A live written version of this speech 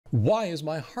Why is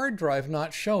my hard drive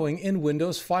not showing in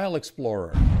Windows File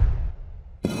Explorer?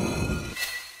 Hi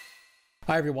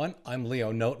everyone, I'm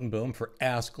Leo Notenboom for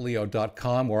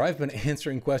askleo.com, where I've been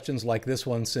answering questions like this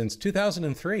one since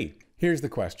 2003. Here's the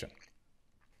question.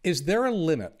 Is there a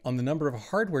limit on the number of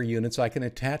hardware units I can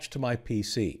attach to my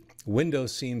PC?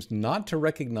 Windows seems not to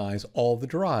recognize all the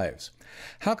drives.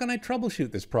 How can I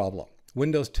troubleshoot this problem?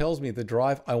 Windows tells me the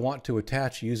drive I want to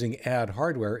attach using add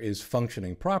hardware is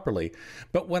functioning properly,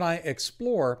 but when I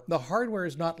explore, the hardware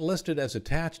is not listed as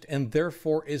attached and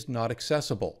therefore is not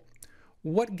accessible.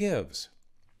 What gives?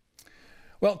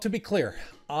 Well, to be clear,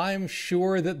 I'm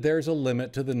sure that there's a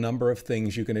limit to the number of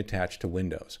things you can attach to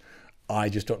Windows. I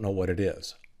just don't know what it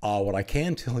is. What I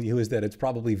can tell you is that it's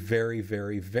probably very,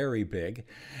 very, very big,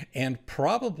 and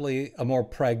probably a more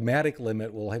pragmatic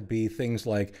limit will be things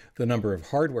like the number of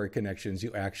hardware connections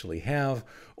you actually have,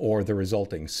 or the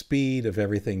resulting speed of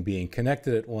everything being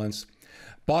connected at once.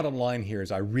 Bottom line here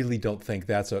is I really don't think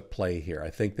that's at play here. I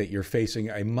think that you're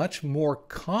facing a much more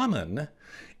common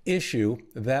issue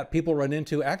that people run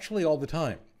into actually all the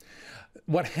time.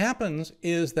 What happens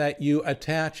is that you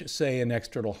attach, say, an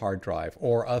external hard drive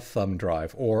or a thumb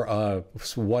drive or a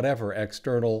whatever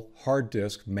external hard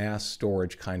disk mass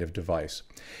storage kind of device,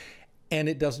 and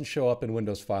it doesn't show up in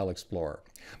Windows File Explorer.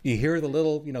 You hear the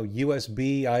little,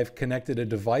 USB, I've connected a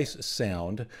device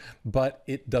sound, but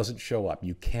it doesn't show up.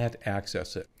 You can't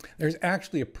access it. There's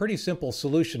actually a pretty simple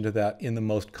solution to that in the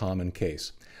most common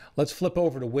case. Let's flip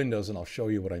over to Windows and I'll show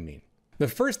you what I mean. The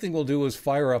first thing we'll do is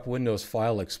fire up Windows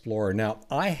File Explorer. Now,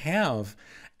 I have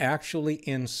actually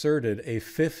inserted a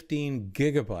 15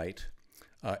 gigabyte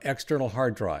external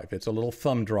hard drive. It's a little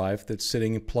thumb drive that's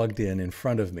sitting plugged in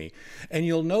front of me. And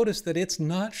you'll notice that it's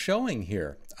not showing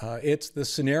here. It's the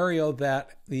scenario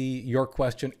that your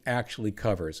question actually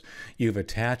covers. You've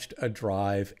attached a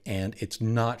drive and it's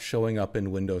not showing up in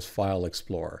Windows File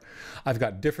Explorer. I've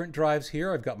got different drives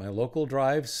here. I've got my local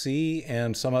drive, C,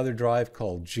 and some other drive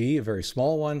called G, a very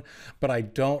small one, but I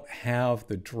don't have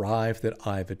the drive that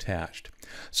I've attached.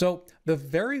 So the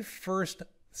very first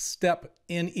step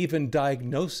in even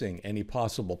diagnosing any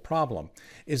possible problem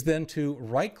is then to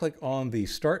right-click on the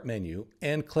Start menu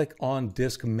and click on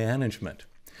Disk Management.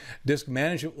 Disk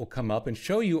Management will come up and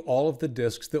show you all of the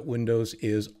disks that Windows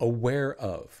is aware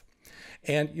of.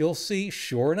 And you'll see,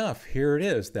 sure enough, here it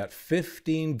is, that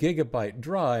 15 gigabyte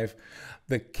drive.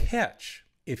 The catch,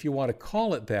 if you want to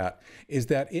call it that, is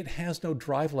that it has no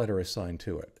drive letter assigned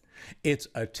to it. It's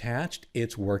attached,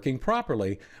 it's working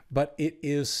properly, but it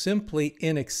is simply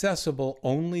inaccessible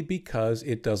only because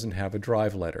it doesn't have a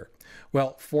drive letter.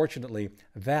 Well, fortunately,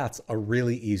 that's a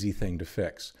really easy thing to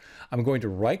fix. I'm going to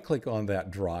right-click on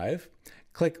that drive,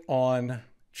 click on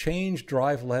Change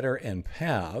Drive Letter and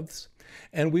Paths,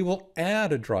 and we will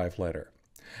add a drive letter.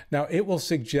 Now, it will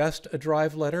suggest a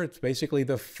drive letter. It's basically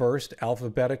the first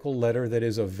alphabetical letter that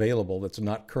is available that's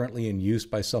not currently in use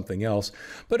by something else.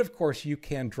 But of course, you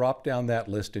can drop down that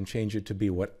list and change it to be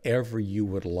whatever you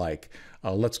would like.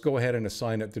 Let's go ahead and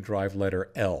assign it the drive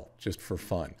letter L, just for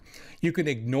fun. You can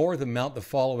ignore the Mount the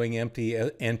Following empty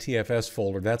NTFS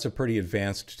folder. That's a pretty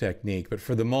advanced technique. But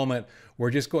for the moment,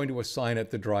 we're just going to assign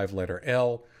it the drive letter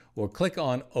L. We'll click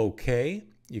on OK.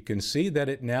 You can see that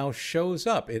it now shows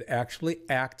up. It actually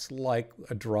acts like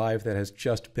a drive that has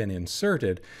just been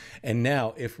inserted. And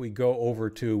now if we go over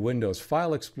to Windows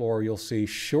File Explorer, you'll see,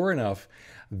 sure enough,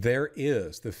 there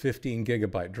is the 15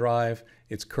 gigabyte drive.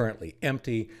 It's currently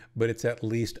empty, but it's at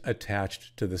least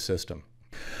attached to the system.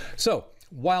 So,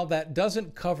 while that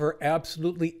doesn't cover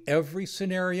absolutely every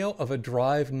scenario of a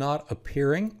drive not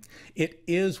appearing, it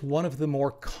is one of the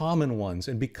more common ones.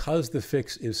 And because the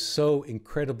fix is so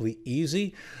incredibly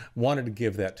easy, wanted to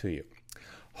give that to you.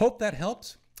 Hope that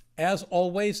helps. As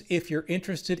always, if you're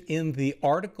interested in the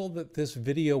article that this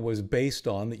video was based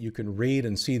on, that you can read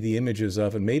and see the images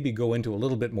of and maybe go into a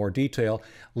little bit more detail,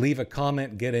 leave a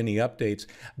comment, get any updates.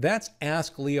 That's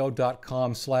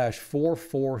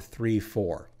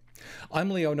askleo.com/4434. I'm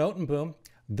Leo Notenboom.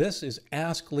 This is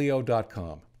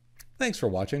askleo.com. Thanks for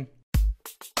watching.